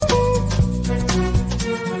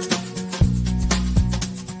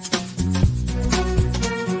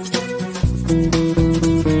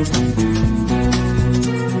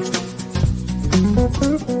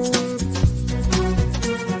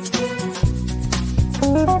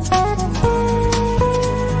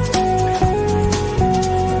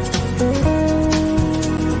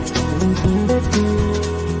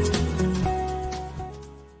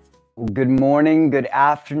Good morning, good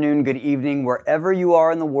afternoon, good evening, wherever you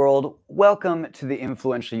are in the world. Welcome to the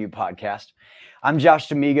Influential You podcast. I'm Josh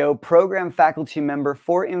D'Amigo, program faculty member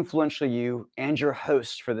for Influential You and your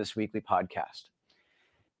host for this weekly podcast.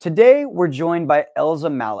 Today, we're joined by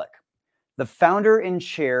Ellza Malok, the founder and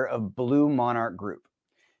chair of Blue Monarch Group.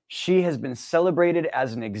 She has been celebrated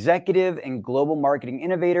as an executive and global marketing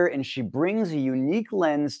innovator, and she brings a unique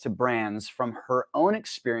lens to brands from her own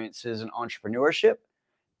experiences in entrepreneurship,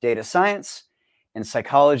 data science, and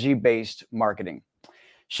psychology-based marketing.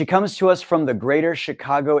 She comes to us from the greater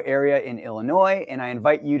Chicago area in Illinois, and I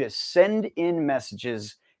invite you to send in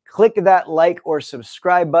messages, click that like or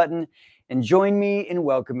subscribe button, and join me in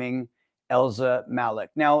welcoming Ellza Malok.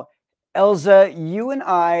 Now, Ellza, you and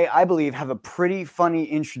I believe, have a pretty funny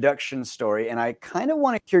introduction story, and I kind of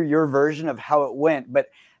want to hear your version of how it went, but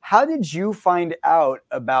how did you find out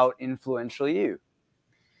about Influential You?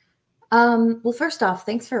 Well, first off,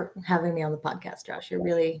 thanks for having me on the podcast, Josh. I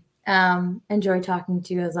really enjoy talking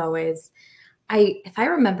to you as always. If I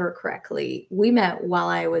remember correctly, we met while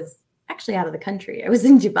I was actually out of the country. I was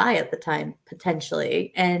in Dubai at the time,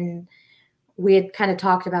 potentially. And we had kind of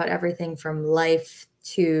talked about everything from life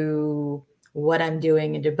to what I'm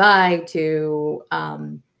doing in Dubai to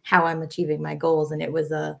how I'm achieving my goals. And it was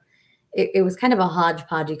kind of a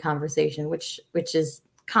hodgepodgey conversation, which is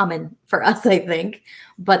common for us, I think,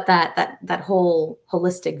 but that whole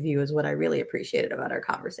holistic view is what I really appreciated about our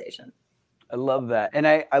conversation. I love that. And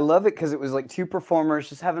I love it because it was like two performers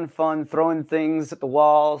just having fun, throwing things at the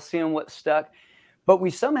wall, seeing what stuck. But we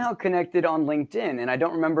somehow connected on LinkedIn. And I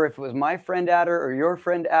don't remember if it was my friend at her or your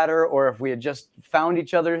friend at her, or if we had just found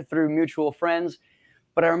each other through mutual friends.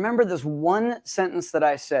 But I remember this one sentence that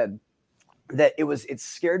I said that it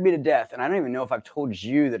scared me to death. And I don't even know if I've told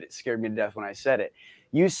you that it scared me to death when I said it.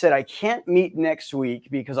 You said, I can't meet next week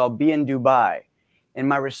because I'll be in Dubai. And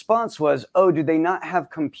my response was, oh, do they not have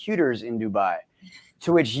computers in Dubai?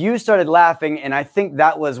 To which you started laughing. And I think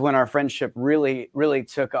that was when our friendship really, really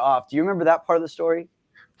took off. Do you remember that part of the story?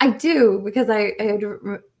 I do, because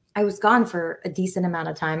I was gone for a decent amount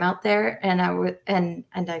of time out there. And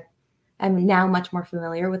I'm now much more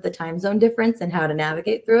familiar with the time zone difference and how to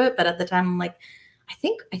navigate through it. But at the time, I'm like, I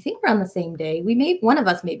think we're on the same day. One of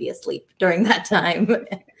us may be asleep during that time.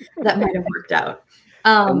 That might have worked out.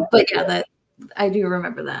 But yeah, I do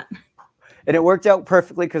remember that. And it worked out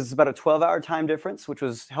perfectly because it's about a 12-hour time difference, which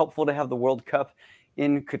was helpful to have the World Cup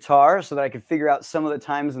in Qatar so that I could figure out some of the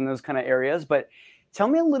times in those kind of areas. But tell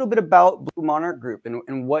me a little bit about Blue Monarch Group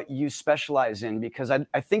and what you specialize in, because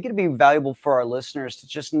I think it'd be valuable for our listeners to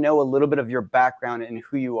just know a little bit of your background and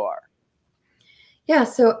who you are. Yeah,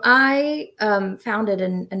 so I founded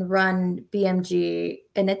and run BMG,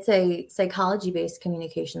 and it's a psychology-based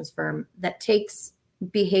communications firm that takes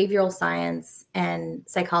behavioral science and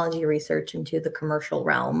psychology research into the commercial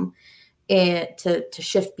realm to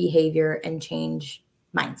shift behavior and change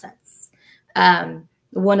mindsets.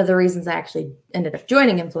 One of the reasons I actually ended up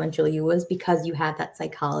joining Influential You was because you had that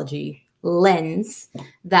psychology lens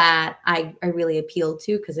that I really appealed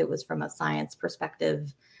to, because it was from a science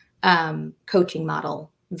perspective. Coaching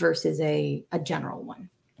model versus a general one.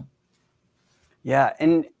 Yeah.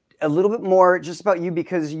 And a little bit more just about you,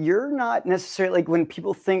 because you're not necessarily like when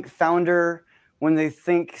people think founder, when they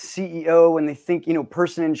think CEO, when they think,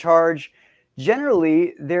 person in charge,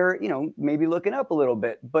 generally they're, maybe looking up a little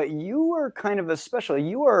bit, but you are kind of a special.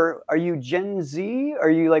 Are you Gen Z?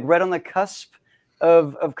 Are you like right on the cusp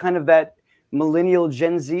of kind of that millennial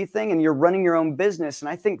Gen Z thing? And you're running your own business. And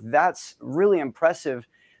I think that's really impressive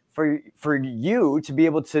for you to be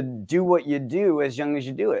able to do what you do as young as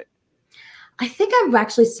you do it. I think I'm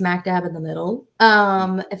actually smack dab in the middle,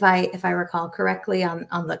 if I recall correctly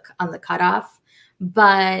on the cutoff.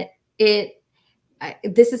 But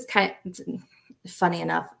this is kind of funny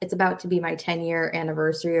enough. It's about to be my 10-year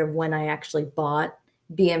anniversary of when I actually bought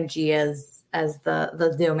BMG as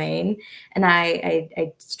the domain, and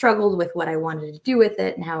I struggled with what I wanted to do with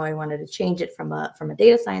it and how I wanted to change it from a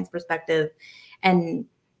data science perspective. And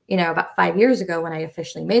about 5 years ago, when I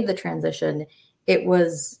officially made the transition, it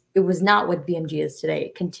was not what BMG is today.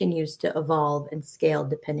 It continues to evolve and scale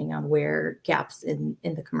depending on where gaps in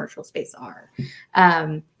the commercial space are.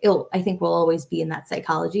 I think we'll always be in that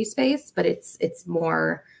psychology space, but it's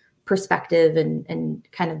more perspective and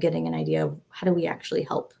kind of getting an idea of how do we actually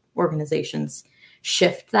help organizations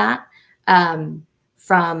shift that from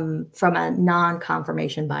a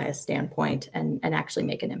non-confirmation bias standpoint and actually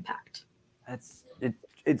make an impact.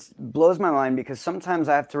 It blows my mind, because sometimes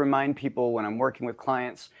I have to remind people when I'm working with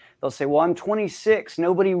clients, they'll say, well, I'm 26.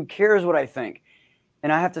 Nobody cares what I think.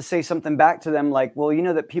 And I have to say something back to them like, well,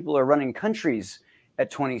 that people are running countries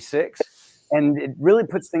at 26. And it really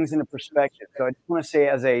puts things into perspective. So I just want to say,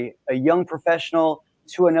 as a young professional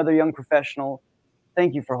to another young professional,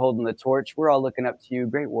 thank you for holding the torch. We're all looking up to you.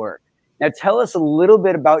 Great work. Now, tell us a little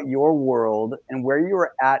bit about your world and where you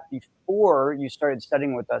were at before you started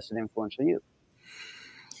studying with us at Influential Youth.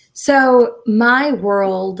 So my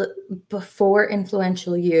world before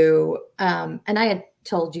Influential You, and I had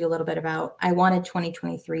told you a little bit about, I wanted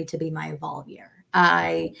 2023 to be my Evolve year.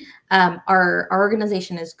 Our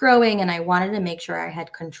organization is growing, and I wanted to make sure I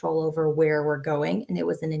had control over where we're going, and it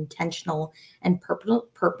was an intentional and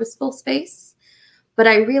purposeful space. But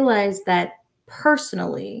I realized that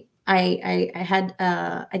personally, I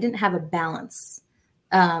didn't have a balance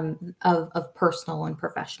of personal and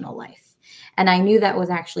professional life. And I knew that was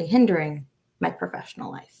actually hindering my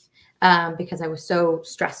professional life because I was so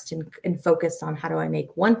stressed and focused on how do I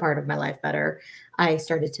make one part of my life better, I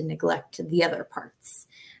started to neglect the other parts.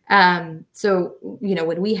 So,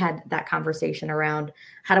 when we had that conversation around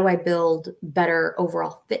how do I build better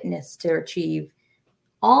overall fitness to achieve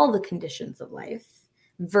all the conditions of life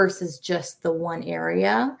versus just the one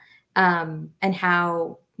area, and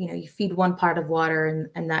how, you feed one part of water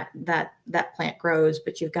and that plant grows,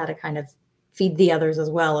 but you've got to kind of feed the others as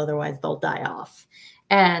well. Otherwise they'll die off.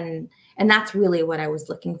 And that's really what I was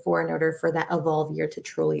looking for in order for that Evolve year to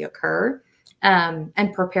truly occur,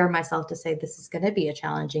 and prepare myself to say, this is going to be a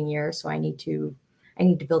challenging year. So I need to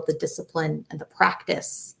build the discipline and the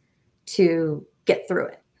practice to get through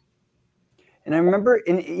it. And I remember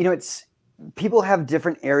people have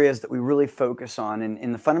different areas that we really focus on. And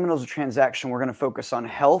in the fundamentals of transaction, we're going to focus on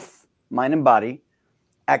health, mind and body,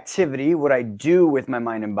 activity, what I do with my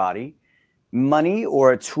mind and body, money,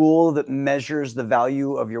 or a tool that measures the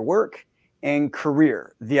value of your work, and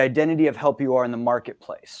career, the identity of how you are in the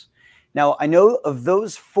marketplace. Now, I know of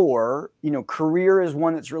those four, career is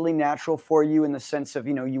one that's really natural for you in the sense of,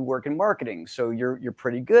 you work in marketing. So you're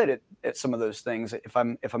pretty good at some of those things. If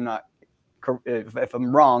I'm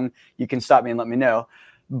wrong, you can stop me and let me know.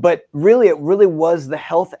 But really, it really was the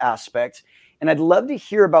health aspect. And I'd love to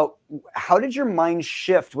hear about, how did your mind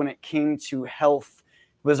shift when it came to health?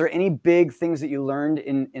 Was there any big things that you learned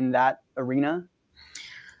in that arena?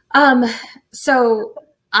 So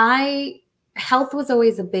health was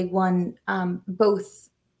always a big one, both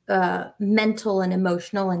mental and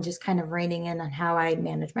emotional, and just kind of reining in on how I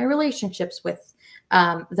manage my relationships with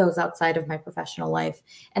those outside of my professional life.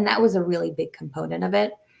 And that was a really big component of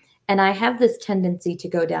it. And I have this tendency to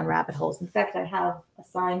go down rabbit holes. In fact, I have a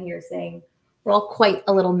sign here saying, we're all quite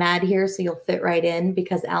a little mad here, so you'll fit right in,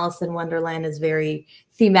 because Alice in Wonderland is very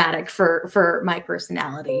thematic for my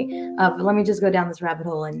personality. Let me just go down this rabbit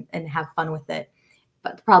hole and have fun with it.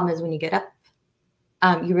 But the problem is when you get up,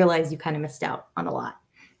 you realize you kind of missed out on a lot.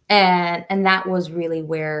 And that was really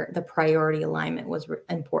where the priority alignment was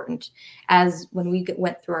important, as when we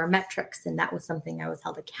went through our metrics, and that was something I was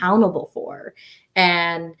held accountable for.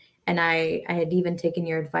 And I had even taken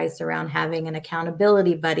your advice around having an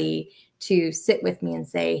accountability buddy to sit with me and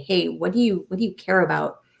say, hey, what do you care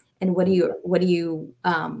about? And what are you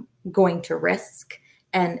going to risk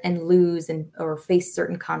and lose or face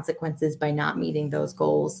certain consequences by not meeting those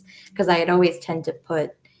goals? Because I had always tend to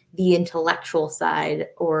put the intellectual side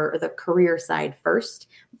or the career side first,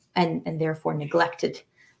 and therefore neglected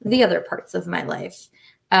the other parts of my life.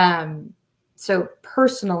 So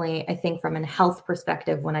personally, I think from a health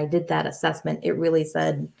perspective, when I did that assessment, it really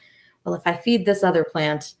said, well, if I feed this other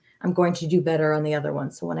plant, I'm going to do better on the other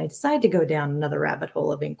one. So when I decide to go down another rabbit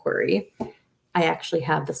hole of inquiry, I actually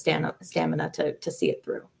have the stamina to see it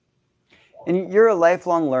through. And you're a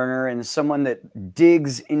lifelong learner and someone that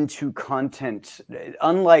digs into content.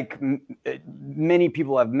 Unlike many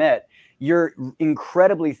people I've met, you're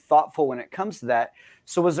incredibly thoughtful when it comes to that.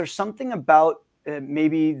 So was there something about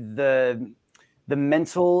maybe the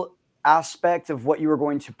mental aspect of what you were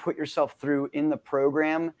going to put yourself through in the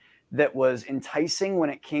program that was enticing when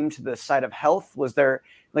it came to the side of health? Was there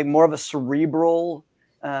like more of a cerebral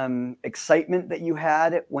excitement that you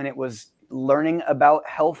had when it was learning about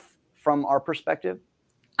health from our perspective?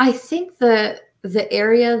 I think the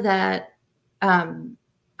area that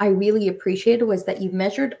I really appreciated was that you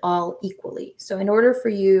measured all equally. So in order for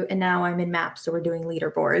you, and now I'm in MAPS, so we're doing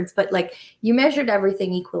leaderboards, but like you measured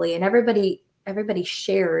everything equally, and everybody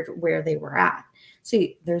shared where they were at. So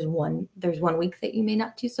there's one week that you may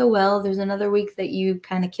not do so well. There's another week that you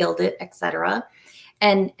kind of killed it, etc.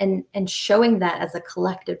 And showing that as a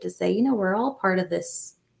collective to say, we're all part of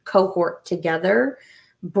this cohort together,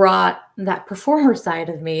 brought that performer side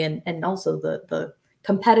of me and also the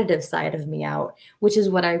competitive side of me out, which is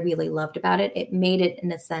what I really loved about it. It made it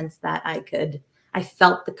in a sense that I could I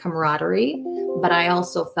felt the camaraderie, but I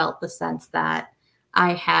also felt the sense that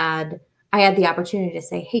I had the opportunity to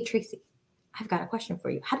say, "Hey, Tracy, I've got a question for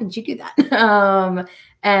you. How did you do that?"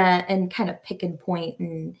 And kind of pick and point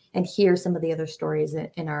and hear some of the other stories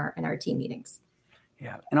in our team meetings.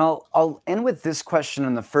 Yeah, and I'll end with this question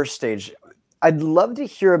on the first stage. I'd love to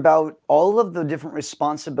hear about all of the different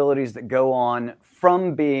responsibilities that go on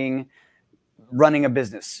from running a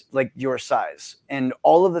business like your size and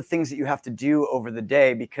all of the things that you have to do over the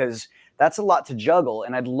day, because that's a lot to juggle.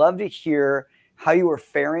 And I'd love to hear how you were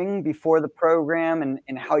faring before the program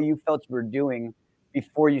and how you felt you were doing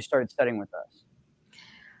before you started studying with us.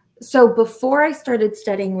 So before I started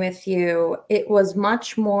studying with you, it was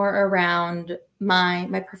much more around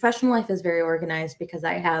my professional life is very organized because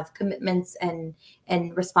I have commitments and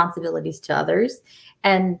responsibilities to others.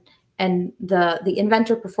 And the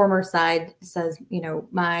inventor performer side says,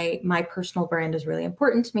 my personal brand is really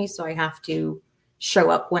important to me. So I have to show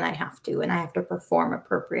up when I have to, and I have to perform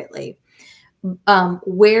appropriately.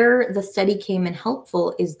 Where the study came in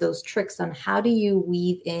helpful is those tricks on how do you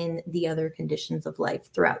weave in the other conditions of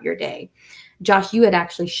life throughout your day. Josh, you had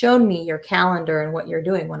actually shown me your calendar and what you're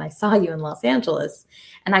doing when I saw you in Los Angeles.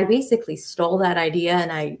 And I basically stole that idea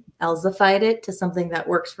and I Ellzified it to something that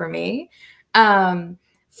works for me from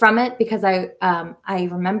it, because I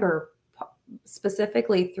remember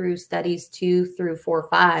specifically through studies 2 through 4,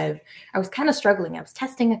 5, I was kind of struggling. I was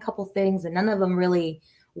testing a couple things and none of them really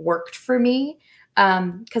worked for me,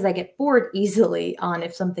 because I get bored easily on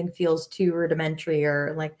if something feels too rudimentary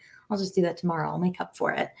or like, I'll just do that tomorrow, I'll make up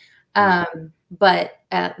for it. But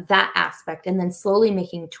that aspect, and then slowly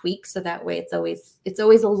making tweaks so that way it's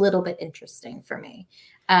always a little bit interesting for me.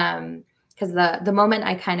 Because the moment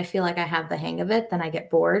I kind of feel like I have the hang of it, then I get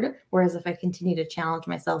bored. Whereas if I continue to challenge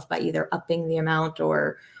myself by either upping the amount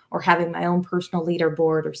or having my own personal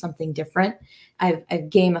leaderboard or something different, I've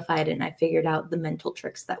gamified it and I figured out the mental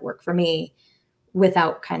tricks that work for me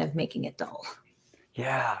without kind of making it dull.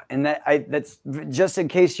 Yeah, and that's just in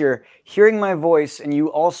case you're hearing my voice and you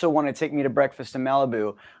also want to take me to breakfast in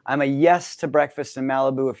Malibu. I'm a yes to breakfast in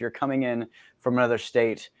Malibu if you're coming in from another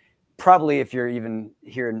state, probably if you're even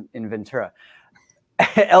here in Ventura.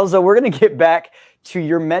 Ellza, we're going to get back to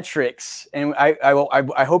your metrics, and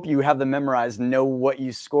I hope you have them memorized, know what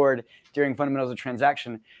you scored during Fundamentals of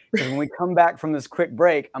Transaction, because when we come back from this quick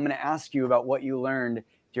break, I'm going to ask you about what you learned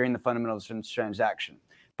during the Fundamentals of Transaction.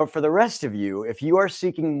 But for the rest of you, if you are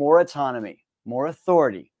seeking more autonomy, more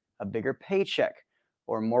authority, a bigger paycheck,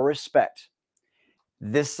 or more respect,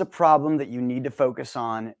 this is a problem that you need to focus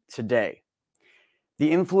on today. The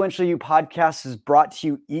Influential You podcast is brought to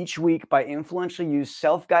you each week by Influential You's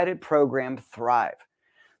self-guided program, Thrive.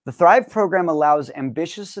 The Thrive program allows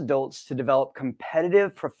ambitious adults to develop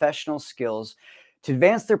competitive professional skills to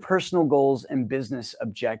advance their personal goals and business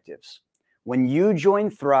objectives. When you join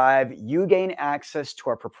Thrive, you gain access to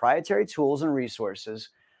our proprietary tools and resources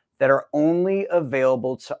that are only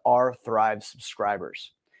available to our Thrive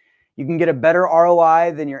subscribers. You can get a better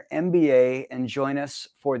ROI than your MBA and join us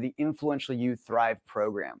for the Influential You Thrive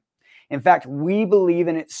program. In fact, we believe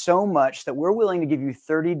in it so much that we're willing to give you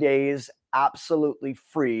 30 days absolutely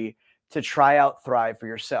free to try out Thrive for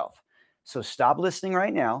yourself. So stop listening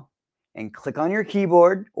right now and click on your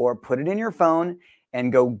keyboard or put it in your phone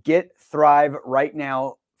and go get Thrive right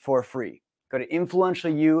now for free. Go to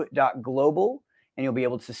influentialyou.global and you'll be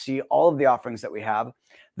able to see all of the offerings that we have.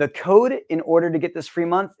 The code in order to get this free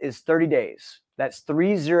month is 30 days. That's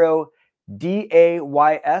 30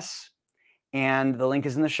 DAYS. And the link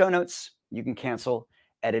is in the show notes. You can cancel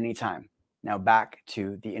at any time. Now back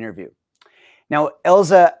to the interview. Now,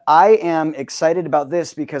 Ellza, I am excited about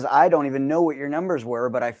this because I don't even know what your numbers were,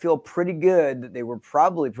 but I feel pretty good that they were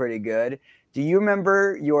probably pretty good. Do you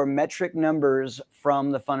remember your metric numbers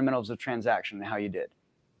from the Fundamentals of Transaction and how you did?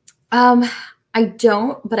 I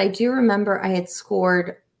don't, but I do remember I had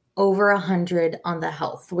scored over 100 on the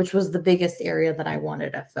health, which was the biggest area that I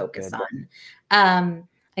wanted to focus on.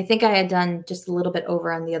 I think I had done just a little bit over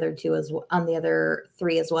on the other on the other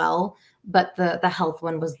 3 as well, but the health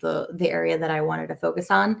one was the area that I wanted to focus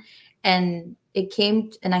on, and it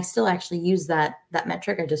came, and I still actually use that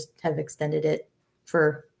metric. I just have extended it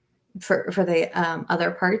for the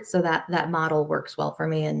other parts, so that model works well for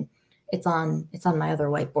me, and it's on my other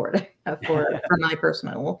whiteboard for my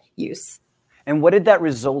personal use. And what did that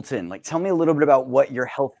result in? Like, tell me a little bit about what your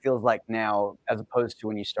health feels like now as opposed to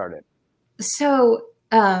when you started. So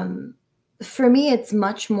for me, it's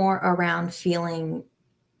much more around feeling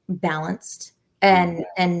balanced and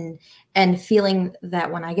feeling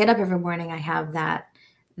that when I get up every morning, I have that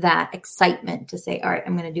that excitement to say, all right,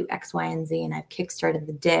 I'm going to do X, Y, and Z, and I've kickstarted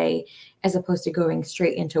the day, as opposed to going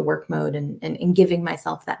straight into work mode and giving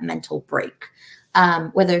myself that mental break,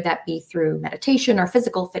 whether that be through meditation or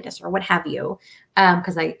physical fitness or what have you,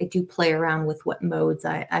 because I do play around with what modes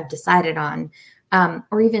I've decided on,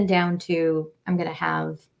 or even down to I'm going to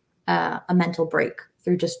have a mental break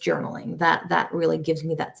through just journaling. That really gives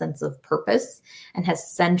me that sense of purpose and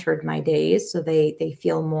has centered my days so they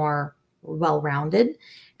feel more well-rounded.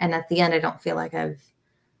 And at the end, I don't feel like I've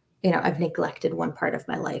neglected one part of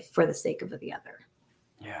my life for the sake of the other.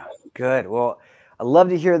 Yeah, good. Well, I love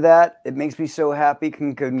to hear that. It makes me so happy.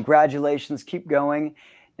 Congratulations. Keep going.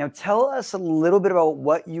 Now, tell us a little bit about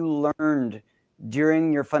what you learned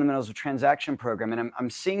during your Fundamentals of Transaction program. And I'm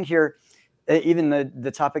seeing here even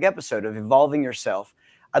the topic episode of evolving yourself.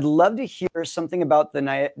 I'd love to hear something about the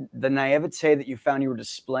naivete that you found you were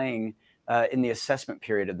displaying in the assessment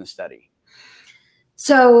period of the study.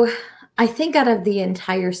 So I think out of the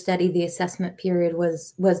entire study, the assessment period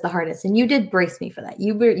was the hardest, and you did brace me for that.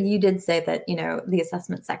 You did say that the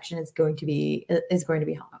assessment section is going to be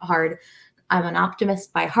hard. I'm an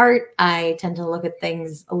optimist by heart. I tend to look at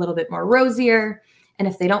things a little bit more rosier, and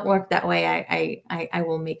if they don't work that way, I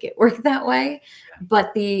will make it work that way.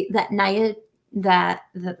 But the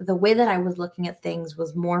way that I was looking at things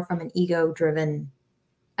was more from an ego-driven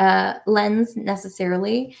lens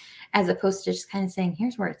necessarily, as opposed to just kind of saying,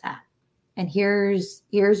 here's where it's at. And here's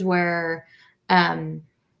where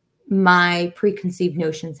my preconceived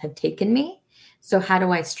notions have taken me. So how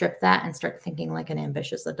do I strip that and start thinking like an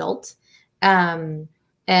ambitious adult? And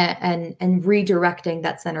redirecting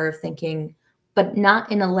that center of thinking, but not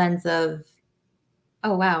in a lens of,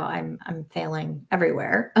 oh, wow, I'm failing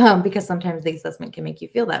everywhere. Because sometimes the assessment can make you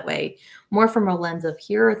feel that way. More from a lens of,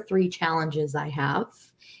 here are 3 challenges I have,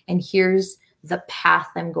 and here's the path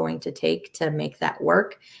I'm going to take to make that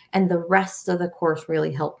work. And the rest of the course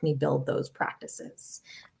really helped me build those practices.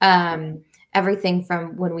 Everything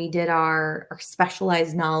from when we did our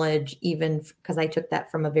specialized knowledge, even because I took that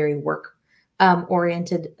from a very work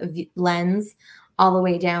oriented lens, all the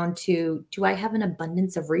way down to, do I have an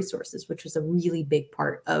abundance of resources, which was a really big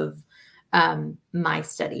part of my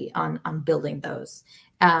study on building those.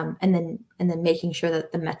 And then making sure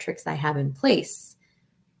that the metrics I have in place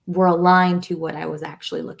were aligned to what I was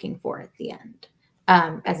actually looking for at the end.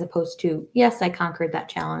 As opposed to, yes, I conquered that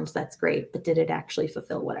challenge. That's great. But did it actually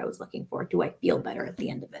fulfill what I was looking for? Do I feel better at the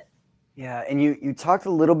end of it? Yeah. And you talked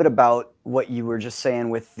a little bit about what you were just saying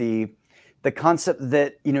with the concept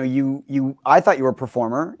that, I thought you were a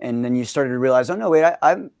performer, and then you started to realize, oh no, wait,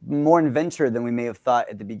 I'm more inventor than we may have thought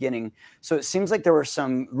at the beginning. So it seems like there were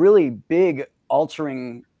some really big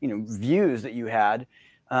altering, views that you had.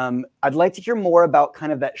 I'd like to hear more about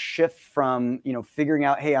kind of that shift from, figuring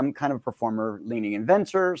out, hey, I'm kind of a performer leaning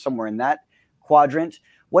inventor, somewhere in that quadrant.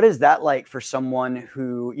 What is that like for someone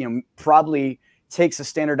who, probably takes a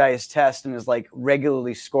standardized test and is like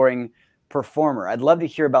regularly scoring performer? I'd love to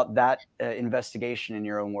hear about that investigation in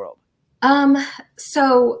your own world.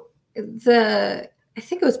 So I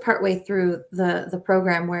think it was partway through the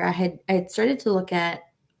program where I had started to look at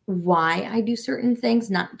why I do certain things,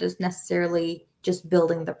 not just necessarily just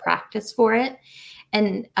building the practice for it.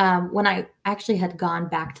 And when I actually had gone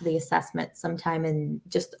back to the assessment sometime in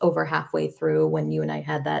just over halfway through, when you and I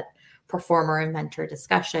had that performer and mentor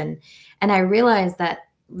discussion, and I realized that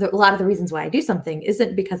a lot of the reasons why I do something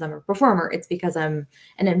isn't because I'm a performer. It's because I'm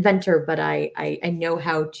an inventor, but I know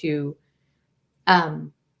how to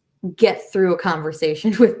get through a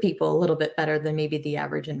conversation with people a little bit better than maybe the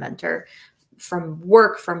average inventor, from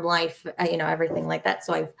work, from life, everything like that.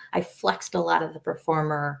 So I flexed a lot of the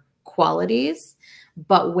performer qualities,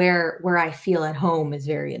 but where I feel at home is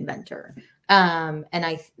very inventor. And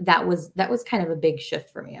that was kind of a big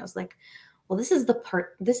shift for me. I was like, well, this is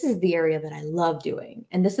the area that I love doing.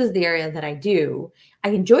 And this is the area that I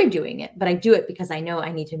enjoy doing it, but I do it because I know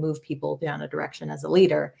I need to move people down a direction as a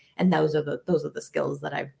leader. And those are the skills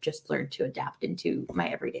that I've just learned to adapt into my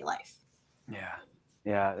everyday life. Yeah.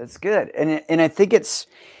 Yeah, that's good. And I think it's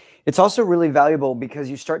also really valuable because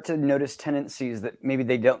you start to notice tendencies that maybe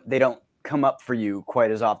they don't come up for you quite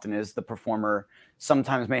as often as the performer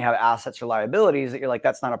sometimes may have assets or liabilities that you're like,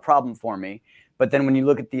 that's not a problem for me. But then when you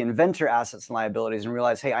look at the inventor assets and liabilities and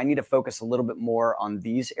realize, hey, I need to focus a little bit more on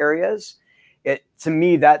these areas, to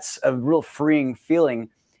me, that's a real freeing feeling.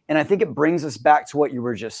 And I think it brings us back to what you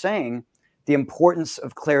were just saying, the importance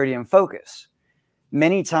of clarity and focus.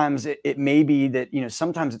 Many times it may be that,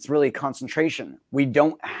 sometimes it's really concentration. We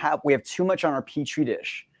have too much on our petri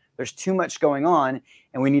dish. There's too much going on,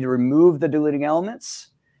 and we need to remove the diluting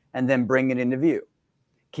elements and then bring it into view.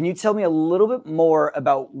 Can you tell me a little bit more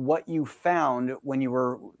about what you found when you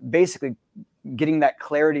were basically getting that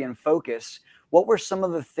clarity and focus? What were some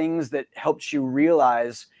of the things that helped you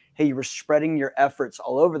realize, hey, you were spreading your efforts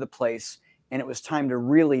all over the place and it was time to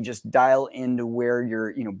really just dial into where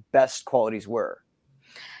your, best qualities were?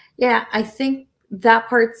 Yeah, I think that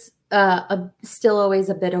part's still always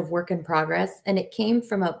a bit of work in progress. And it came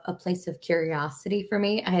from a place of curiosity for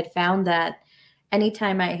me. I had found that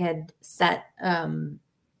anytime I had set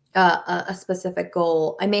a specific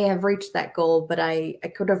goal, I may have reached that goal, but I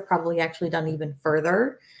could have probably actually done even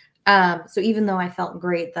further. So even though I felt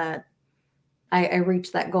great that I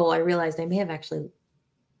reached that goal, I realized I may have actually,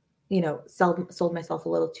 sold myself a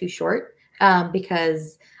little too short,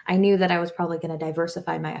 because I knew that I was probably going to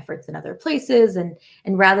diversify my efforts in other places, and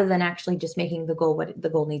rather than actually just making the goal what the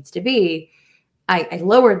goal needs to be, I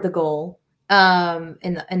lowered the goal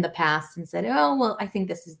in the past and said, oh well, I think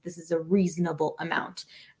this is a reasonable amount,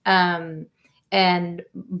 and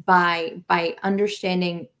by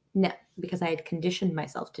understanding, because I had conditioned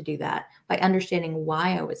myself to do that, by understanding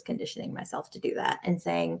why I was conditioning myself to do that and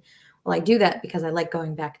saying, well, I do that because I like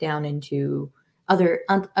going back down into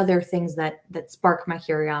other things that spark my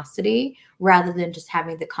curiosity, rather than just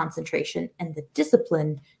having the concentration and the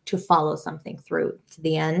discipline to follow something through to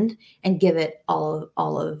the end and give it all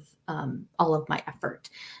of my effort.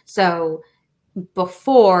 So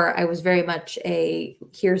before, I was very much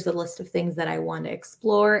here's the list of things that I want to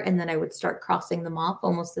explore, and then I would start crossing them off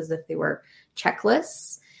almost as if they were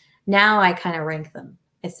checklists. Now I kind of rank them.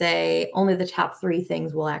 I say only the top 3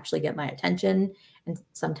 things will actually get my attention. And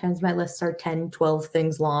sometimes my lists are 10, 12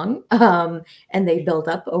 things long. And they build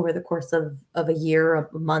up over the course of a year, a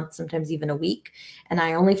month, sometimes even a week. And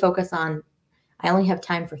I only have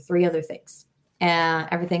time for 3 other things.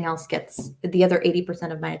 Everything else gets, the other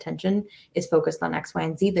 80% of my attention is focused on X, Y,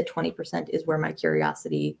 and Z. The 20% is where my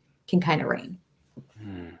curiosity can kind of reign.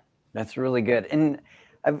 That's really good. And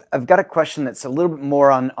I've got a question that's a little bit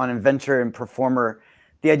more on inventor and performer.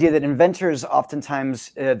 The idea that inventors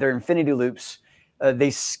oftentimes, their infinity loops,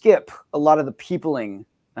 they skip a lot of the peopling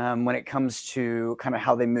when it comes to kind of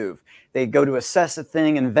how they move. They go to assess a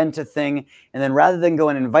thing, invent a thing, and then rather than go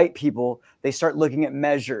and invite people, they start looking at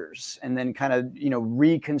measures and then kind of,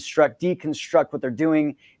 deconstruct what they're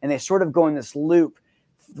doing. And they sort of go in this loop,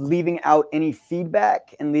 leaving out any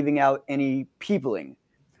feedback and leaving out any peopling.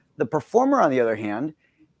 The performer, on the other hand,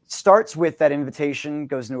 starts with that invitation,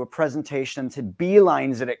 goes into a presentation, to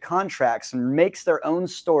beelines it at contracts and makes their own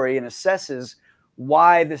story and assesses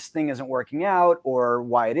why this thing isn't working out or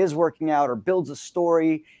why it is working out, or builds a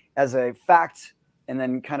story as a fact and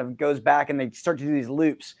then kind of goes back, and they start to do these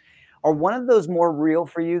loops. Are one of those more real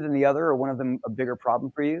for you than the other, or one of them a bigger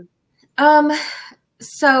problem for you?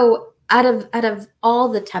 So out of all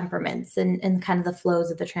the temperaments and kind of the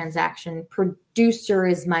flows of the transaction, producer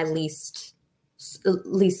is my least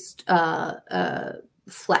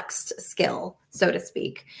flexed skill, so to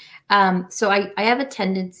speak. So I have a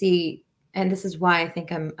tendency, and this is why I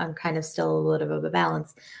think I'm kind of still a little bit of a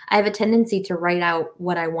balance. I have a tendency to write out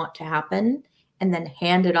what I want to happen and then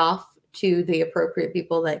hand it off to the appropriate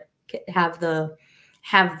people that have the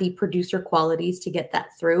producer qualities to get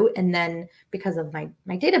that through. And then because of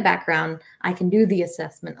my data background, I can do the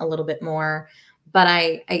assessment a little bit more. But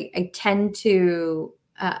I tend to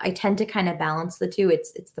kind of balance the two.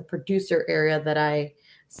 It's the producer area that I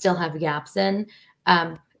still have gaps in.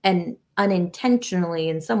 And unintentionally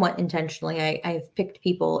and somewhat intentionally, I've picked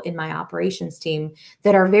people in my operations team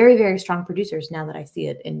that are very, very strong producers now that I see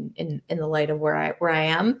it in the light of where I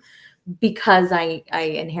am, because I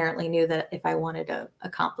inherently knew that if I wanted to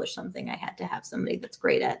accomplish something, I had to have somebody that's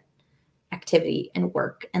great at activity and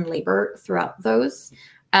work and labor throughout those.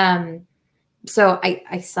 So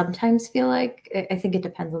I sometimes feel like, I think it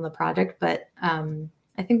depends on the project, but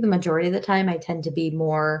I think the majority of the time I tend to be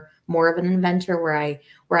more of an inventor, where I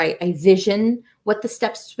vision what the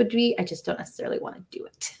steps would be. I just don't necessarily want to do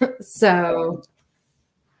it. So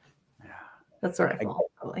that's where I fall.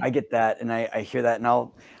 I get that, and I hear that, and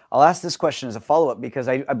I'll ask this question as a follow-up, because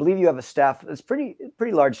I believe you have a staff that's pretty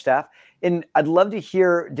large staff, and I'd love to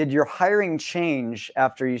hear, did your hiring change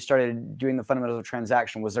after you started doing the fundamentals of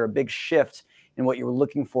transaction? Was there a big shift in what you were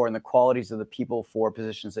looking for and the qualities of the people for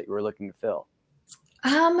positions that you were looking to fill?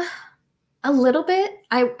 A little bit.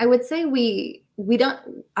 I would say we don't.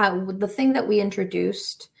 The thing that we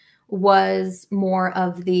introduced was more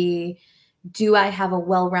of the, do I have a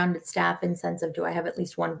well-rounded staff, in sense of, do I have at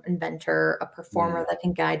least one inventor, a performer that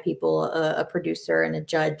can guide people, a producer, and a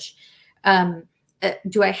judge.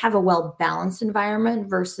 do I have a well-balanced environment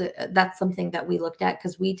versus that's something that we looked at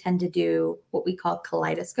because we tend to do what we call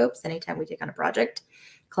kaleidoscopes anytime we take on a project.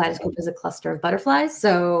 Kaleidoscope is a cluster of butterflies.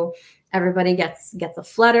 So everybody gets a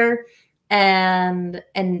flutter. And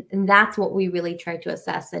that's what we really try to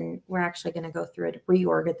assess. And we're actually going to go through a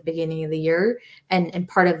reorg at the beginning of the year. And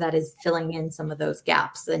part of that is filling in some of those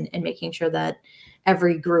gaps and making sure that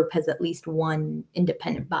every group has at least one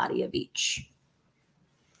independent body of each.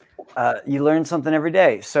 You learn something every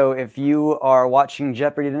day. So if you are watching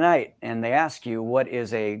Jeopardy tonight and they ask you what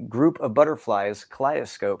is a group of butterflies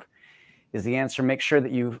kaleidoscope, is the answer, make sure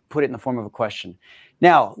that you put it in the form of a question.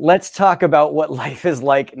 Now, let's talk about what life is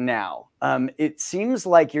like now. It seems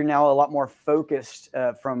like you're now a lot more focused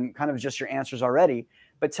from kind of just your answers already,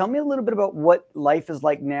 but tell me a little bit about what life is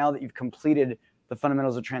like now that you've completed the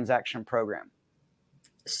Fundamentals of Transaction program.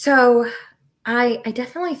 So I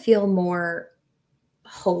definitely feel more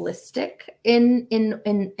holistic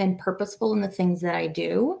and purposeful in the things that I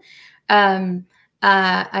do.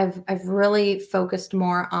 I've really focused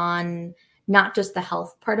more on not just the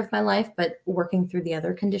health part of my life, but working through the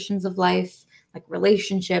other conditions of life, like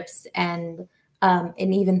relationships and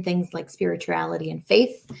even things like spirituality and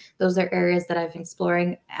faith. Those are areas that I've been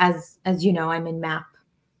exploring. As you know, I'm in MAP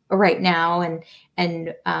right now,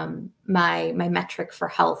 and my metric for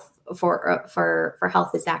health for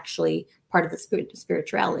health is actually part of the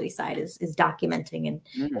spirituality side is documenting and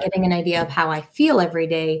getting an idea of how I feel every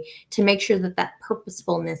day to make sure that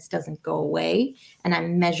purposefulness doesn't go away. And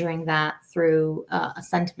I'm measuring that through a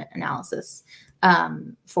sentiment analysis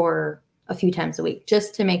for a few times a week,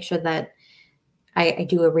 just to make sure that I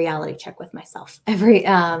do a reality check with myself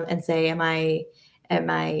and say, am I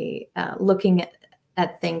looking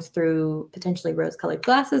at things through potentially rose-colored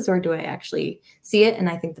glasses, or do I actually see it? And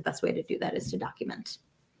I think the best way to do that is to document.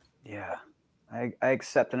 Yeah, I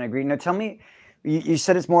accept and I agree. Now, tell me, you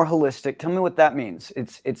said it's more holistic. Tell me what that means.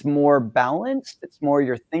 It's more balanced. It's more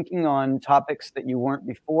you're thinking on topics that you weren't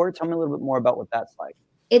before. Tell me a little bit more about what that's like.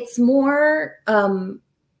 It's more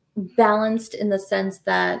balanced in the sense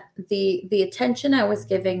that the attention I was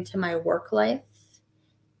giving to my work life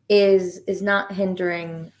is not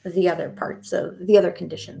hindering the other parts of the other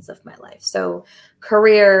conditions of my life. So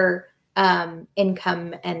career,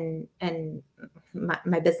 income, and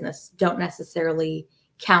my business don't necessarily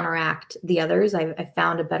counteract the others. I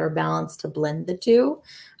found a better balance to blend the two.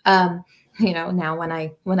 Now when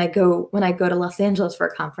I go to Los Angeles for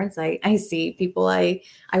a conference, I see people I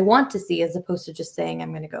want to see, as opposed to just saying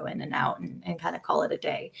I'm going to go in and out and kind of call it a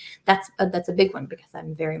day. That's a big one because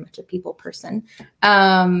I'm very much a people person,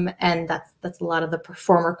 and that's a lot of the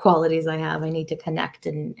performer qualities I have. I need to connect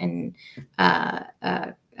and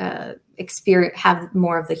experience, have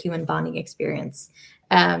more of the human bonding experience.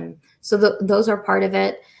 So those are part of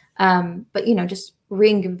it, but just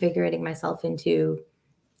reinvigorating myself into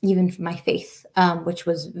even my faith, which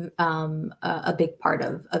was a big part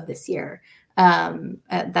of this year.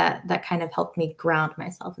 That kind of helped me ground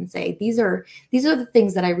myself and say, these are the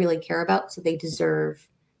things that I really care about, so they deserve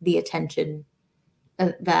the attention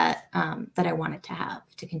that I wanted to have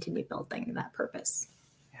to continue building that purpose.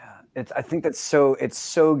 Yeah, I think it's so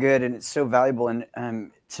good and it's so valuable.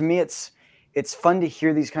 And to me, it's fun to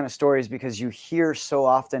hear these kind of stories because you hear so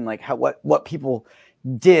often like what people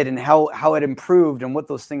did and how it improved and what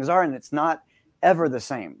those things are, and it's not ever the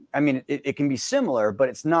same. I mean, it can be similar, but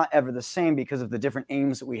it's not ever the same because of the different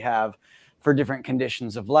aims that we have for different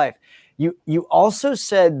conditions of life. You also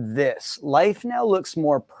said this: life now looks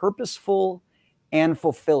more purposeful and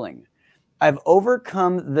fulfilling. I've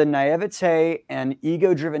overcome the naivete and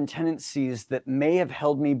ego-driven tendencies that may have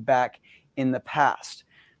held me back in the past.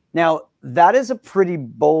 Now, that is a pretty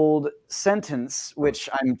bold sentence, which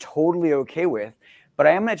I'm totally okay with. But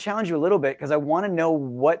I am going to challenge you a little bit because I want to know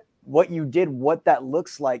what you did, what that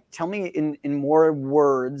looks like. Tell me in more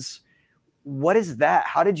words, what is that?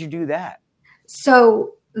 How did you do that?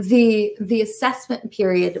 So the assessment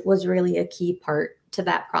period was really a key part to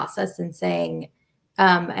that process, and saying,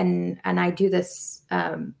 and I do this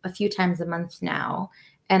a few times a month now,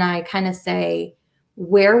 and I kind of say,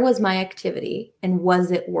 where was my activity and was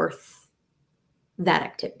it worth that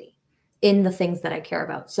activity in the things that I care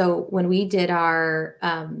about? So when we did our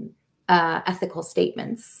ethical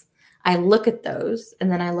statements, I look at those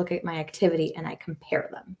and then I look at my activity and I compare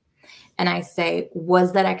them. And I say,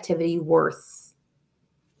 was that activity worth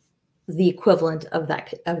the equivalent of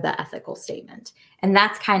that ethical statement? And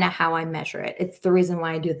that's kind of how I measure it. It's the reason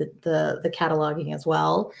why I do the cataloging as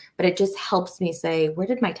well. But it just helps me say, where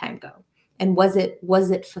did my time go? was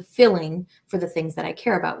it fulfilling for the things that I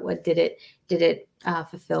care about? What did it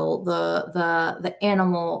fulfill the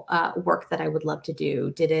animal work that I would love to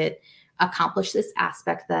do? Did it accomplish this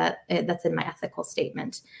aspect that's in my ethical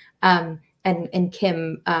statement? And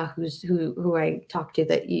Kim, who I talked to,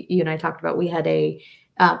 that you and I talked about, we had a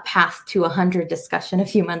path to 100 discussion a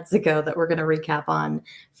few months ago that we're going to recap on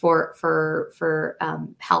for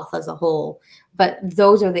health as a whole. But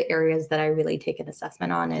those are the areas that I really take an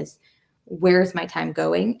assessment on: is where's my time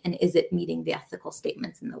going, and is it meeting the ethical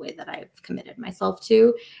statements in the way that I've committed myself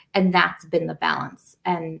to? And that's been the balance.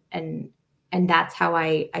 And that's how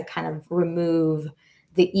I kind of remove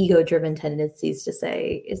the ego-driven tendencies to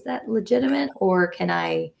say, is that legitimate, or can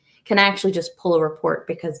I actually just pull a report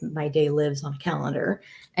because my day lives on a calendar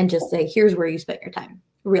and just say, here's where you spent your time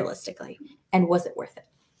realistically, and was it worth it?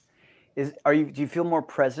 Do you feel more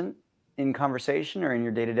present in conversation or in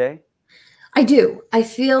your day-to-day? I do. I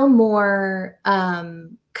feel more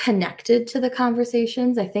connected to the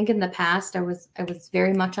conversations. I think in the past I was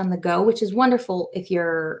very much on the go, which is wonderful if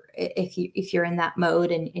you're in that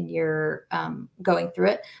mode and you're going through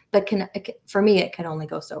it. But for me, it can only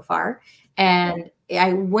go so far. And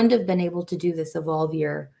I wouldn't have been able to do this Evolve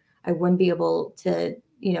year. I wouldn't be able to,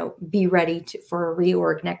 be ready for a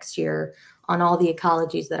reorg next year on all the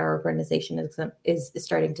ecologies that our organization is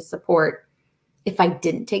starting to support if I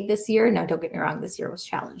didn't take this year. Now, don't get me wrong, this year was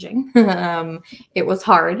challenging. It was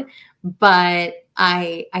hard, but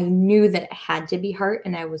I knew that it had to be hard,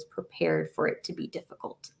 and I was prepared for it to be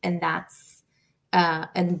difficult. And that's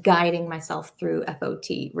and guiding myself through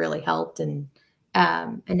FOT really helped. And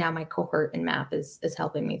now my cohort in MAP is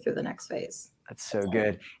helping me through the next phase. That's so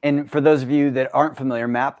good. And for those of you that aren't familiar,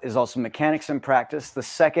 MAP is also Mechanics in Practice, the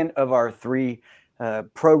second of our three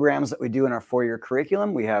programs that we do in our 4-year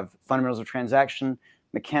curriculum. We have Fundamentals of Transaction,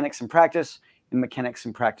 Mechanics in Practice, and Mechanics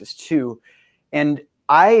in Practice 2. And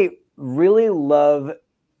I really love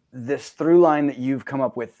this through line that you've come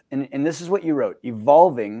up with. And this is what you wrote: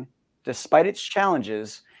 evolving, despite its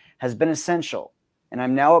challenges, has been essential. And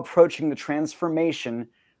I'm now approaching the transformation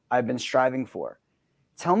I've been striving for.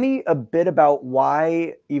 Tell me a bit about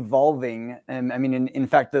why evolving, and I mean, in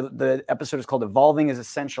fact, the episode is called Evolving is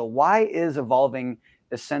Essential. Why is evolving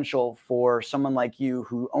essential for someone like you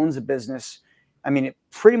who owns a business? I mean, it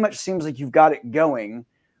pretty much seems like you've got it going.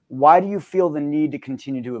 Why do you feel the need to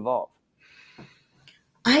continue to evolve?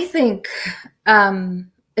 I think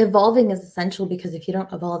evolving is essential because if you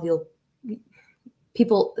don't evolve,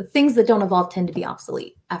 things that don't evolve tend to be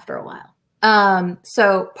obsolete after a while.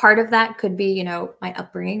 So part of that could be, my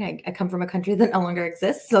upbringing. I come from a country that no longer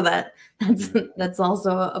exists, so that's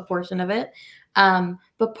also a portion of it.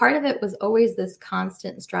 But part of it was always this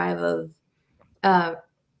constant strive of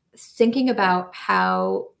thinking about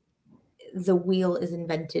how the wheel is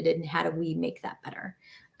invented and how do we make that better.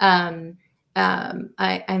 I'm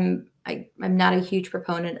not a huge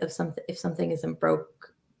proponent of something. If something isn't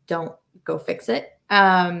broke, don't go fix it.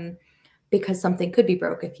 Because something could be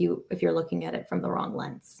broke if you're looking at it from the wrong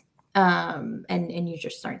lens, and you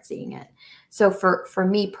just aren't seeing it. So for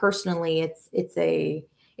me personally, it's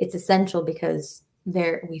essential because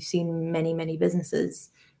we've seen many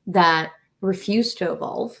businesses that refuse to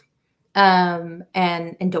evolve, and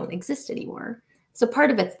don't exist anymore. So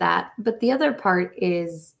part of it's that, but the other part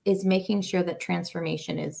is making sure that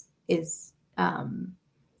transformation is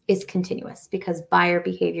continuous, because buyer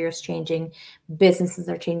behavior is changing, businesses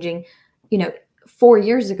are changing. 4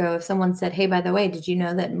 years ago, if someone said, hey, by the way, did you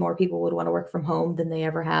know that more people would want to work from home than they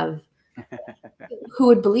ever have? Who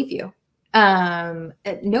would believe you?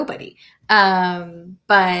 Nobody.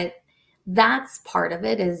 But that's part of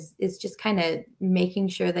it is just kind of making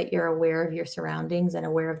sure that you're aware of your surroundings and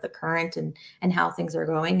aware of the current and how things are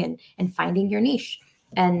going, and finding your niche.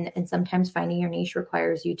 And sometimes finding your niche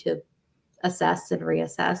requires you to assess and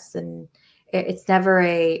reassess, and it's never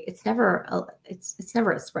a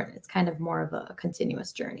sprint. It's kind of more of a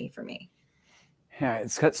continuous journey for me. Yeah,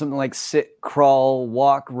 it's got something like sit, crawl,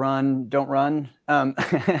 walk, run, don't run. And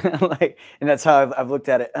that's how I've looked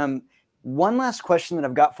at it. One last question that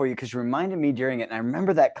I've got for you, because you reminded me during it, and I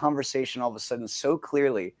remember that conversation all of a sudden so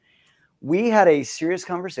clearly. We had a serious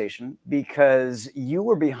conversation because you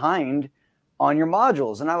were behind on your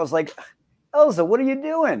modules, and I was like, Ellza, what are you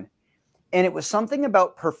doing? And it was something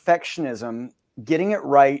about perfectionism, getting it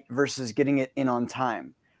right versus getting it in on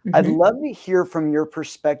time. Mm-hmm. I'd love to hear from your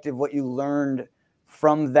perspective what you learned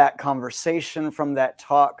from that conversation, from that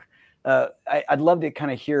talk. I'd love to kind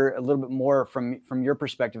of hear a little bit more from your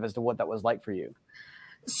perspective as to what that was like for you.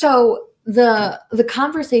 So the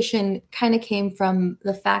conversation kind of came from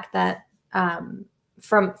the fact that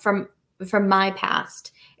from from my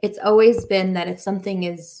past, it's always been that if something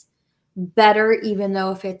is better, even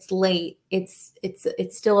though if it's late, it's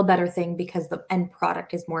still a better thing because the end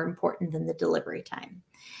product is more important than the delivery time.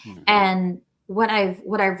 Mm-hmm. And what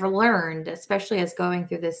I've learned, especially as going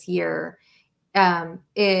through this year,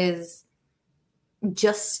 is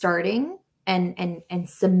just starting and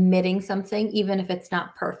submitting something, even if it's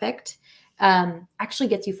not perfect, actually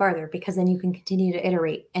gets you farther, because then you can continue to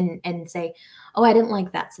iterate and say, oh, I didn't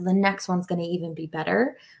like that, so the next one's going to even be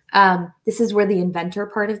better. This is where the inventor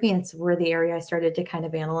part of me, and it's where the area I started to kind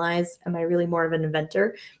of analyze, am I really more of an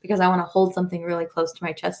inventor? Because I want to hold something really close to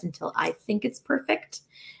my chest until I think it's perfect,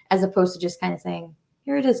 as opposed to just kind of saying,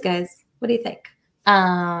 here it is, guys, what do you think?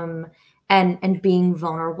 And being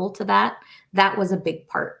vulnerable to that was a big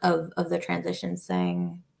part of the transition,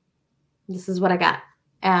 saying, this is what I got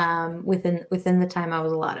within the time I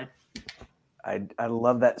was allotted. I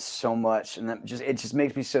love that so much. And it just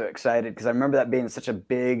makes me so excited, because I remember that being such a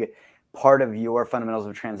big part of your Fundamentals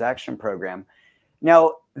of Transaction program.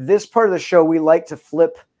 Now, this part of the show, we like to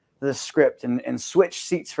flip the script and switch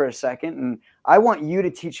seats for a second. And I want you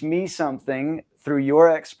to teach me something through your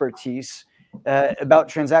expertise about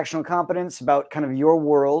transactional competence, about kind of your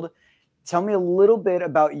world. Tell me a little bit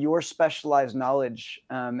about your specialized knowledge,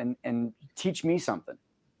 and teach me something.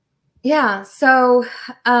 Yeah. So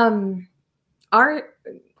our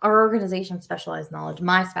organization's specialized knowledge,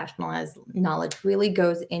 my specialized knowledge, really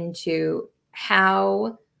goes into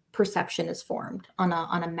how perception is formed on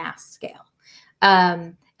a mass scale.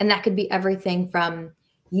 And that could be everything from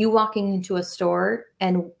you walking into a store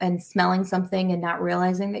and smelling something and not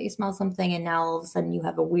realizing that you smell something, and now all of a sudden you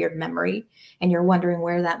have a weird memory and you're wondering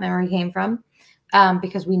where that memory came from,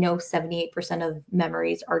 because we know 78% of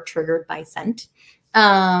memories are triggered by scent,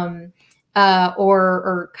 or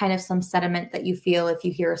kind of some sentiment that you feel if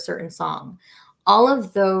you hear a certain song. All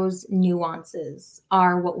of those nuances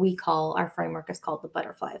are what we call, our framework is called the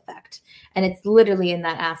butterfly effect. And it's literally in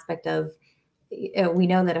that aspect of, we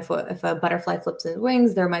know that if a butterfly flips its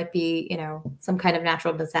wings, there might be, some kind of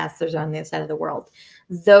natural disasters on the other side of the world.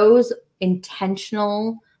 Those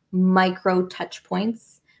intentional micro touch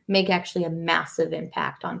points make actually a massive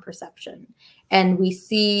impact on perception. And we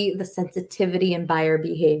see the sensitivity in buyer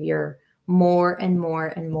behavior more and more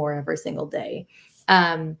and more every single day.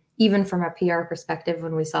 Even from a PR perspective,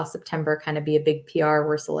 when we saw September kind of be a big PR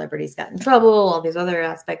where celebrities got in trouble, all these other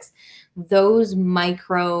aspects, those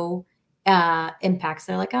micro impacts,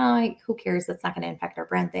 they're like, oh, who cares? That's not going to impact our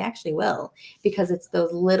brand. They actually will, because it's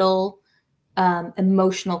those little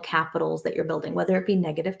emotional capitals that you're building, whether it be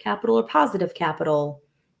negative capital or positive capital,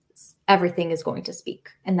 everything is going to speak.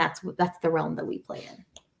 And that's the realm that we play in.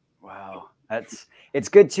 Wow. It's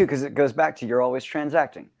good too, because it goes back to, you're always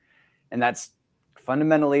transacting. And that's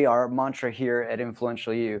fundamentally our mantra here at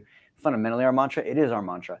Influential You. Fundamentally our mantra, it is our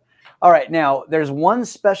mantra. All right, now there's one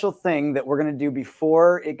special thing that we're going to do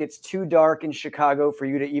before it gets too dark in Chicago for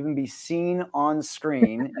you to even be seen on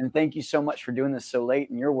screen. And thank you so much for doing this so late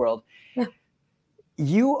in your world. Yeah.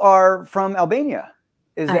 You are from Albania.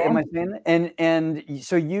 Am I saying that? And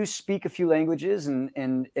so you speak a few languages,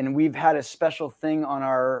 and we've had a special thing on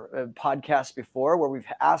our podcast before where we've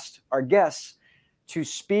asked our guests to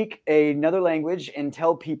speak another language and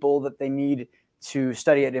tell people that they need to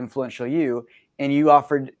study at Influential You, and you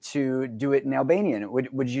offered to do it in Albanian.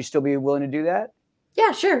 Would you still be willing to do that?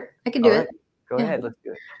 Yeah, sure. I can do it. Go ahead. Let's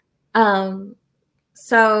do it.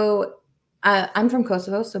 So I'm from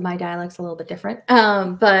Kosovo, so my dialect's a little bit different.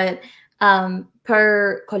 But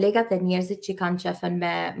per kolegat e njerëzit që kanë qefen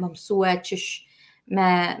me mësue qysh me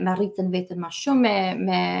rritën vetën ma shumë,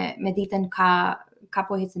 me ditën ka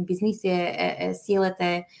po hecën biznisi e sjellet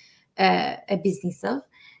e biznisëv,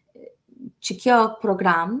 që kjo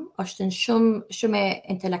program është shumë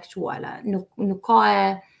intelektuale. Nuk ka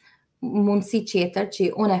mundësi tjetër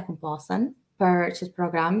që unë e kum pasën për që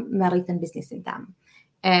program me rritën biznisin tam.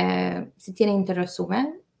 Si t'jeni interesume,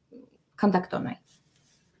 kontaktonaj.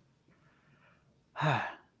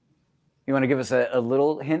 You want to give us a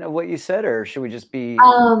little hint of what you said, or should we just be...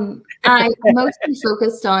 I mostly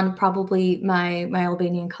focused on probably my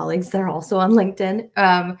Albanian colleagues that are also on LinkedIn,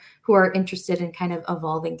 who are interested in kind of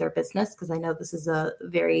evolving their business, because I know this is a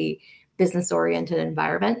very business-oriented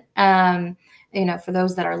environment. For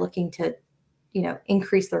those that are looking to,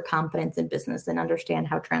 increase their competence in business and understand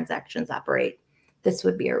how transactions operate, this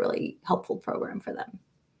would be a really helpful program for them.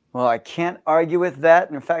 Well, I can't argue with that.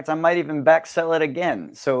 And in fact, I might even backsell it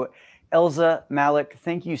again. So Ellza, Malok,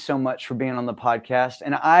 thank you so much for being on the podcast.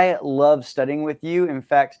 And I love studying with you. In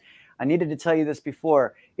fact, I needed to tell you this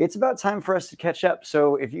before. It's about time for us to catch up.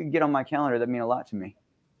 So if you could get on my calendar, that'd mean a lot to me.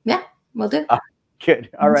 Yeah, we'll do. Good.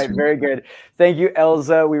 All right. Very good. Thank you,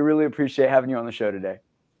 Ellza. We really appreciate having you on the show today.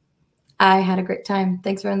 I had a great time.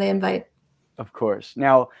 Thanks for the invite. Of course.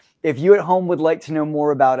 Now, if you at home would like to know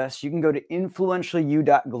more about us, you can go to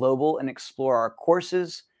influentialyou.global and explore our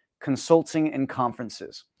courses, consulting, and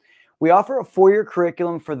conferences. We offer a 4-year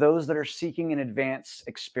curriculum for those that are seeking an advanced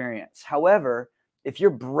experience. However, if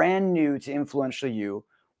you're brand new to Influential You,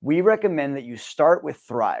 we recommend that you start with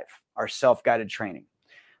Thrive, our self-guided training.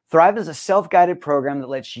 Thrive is a self-guided program that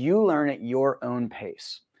lets you learn at your own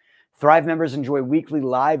pace. Thrive members enjoy weekly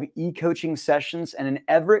live e-coaching sessions and an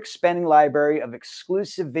ever-expanding library of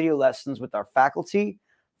exclusive video lessons with our faculty,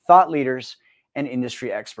 thought leaders, and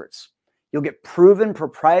industry experts. You'll get proven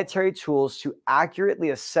proprietary tools to accurately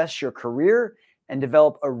assess your career and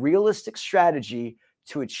develop a realistic strategy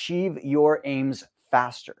to achieve your aims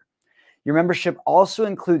faster. Your membership also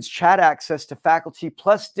includes chat access to faculty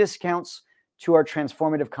plus discounts to our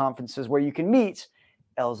transformative conferences where you can meet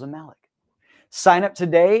Ellza Malok. Sign up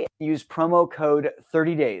today and use promo code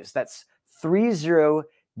 30days. That's 30DAYS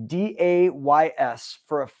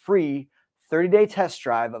for a free 30-day test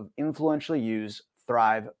drive of Influential You's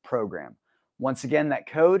Thrive program. Once again, that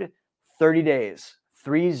code 30days,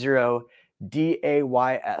 30DAYS,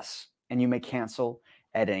 and you may cancel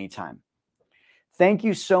at any time. Thank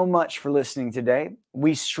you so much for listening today.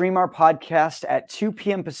 We stream our podcast at 2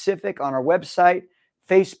 p.m. Pacific on our website,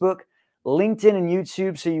 Facebook, LinkedIn, and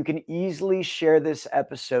YouTube, so you can easily share this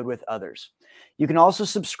episode with others. You can also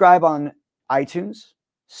subscribe on iTunes,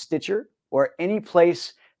 Stitcher, or any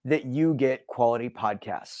place that you get quality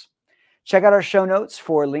podcasts. Check out our show notes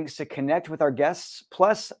for links to connect with our guests,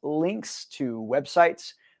 plus links to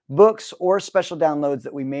websites, books, or special downloads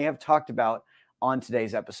that we may have talked about on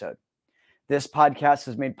today's episode. This podcast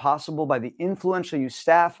is made possible by the Influential You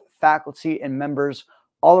staff, faculty, and members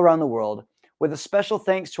all around the world, with a special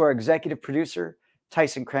thanks to our executive producer,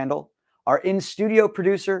 Tyson Crandall, our in-studio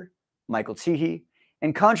producer, Michael Teehee,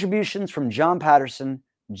 and contributions from John Patterson,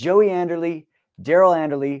 Joey Anderley, Daryl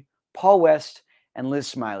Anderley, Paul West, and Liz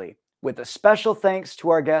Smiley, with a special thanks to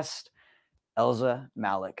our guest, Ellza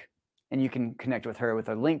Malok. And you can connect with her with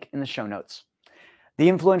a link in the show notes. The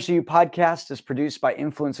Influential You podcast is produced by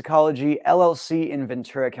Influence Ecology, LLC in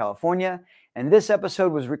Ventura, California, and this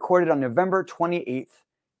episode was recorded on November 28th,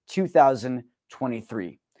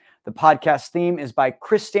 2023. The podcast theme is by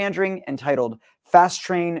Chris Standring, entitled Fast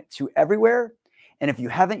Train to Everywhere. And if you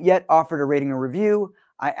haven't yet offered a rating or review,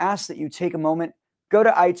 I ask that you take a moment, go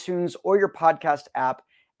to iTunes or your podcast app,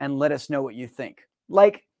 and let us know what you think.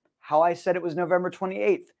 Like how I said it was November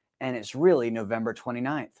 28th, and it's really November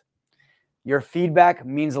 29th. Your feedback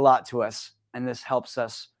means a lot to us, and this helps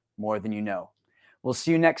us more than you know. We'll see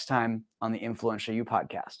you next time on the Influential You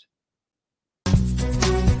podcast.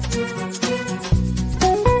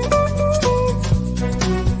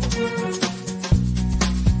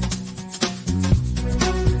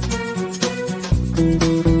 Thank you.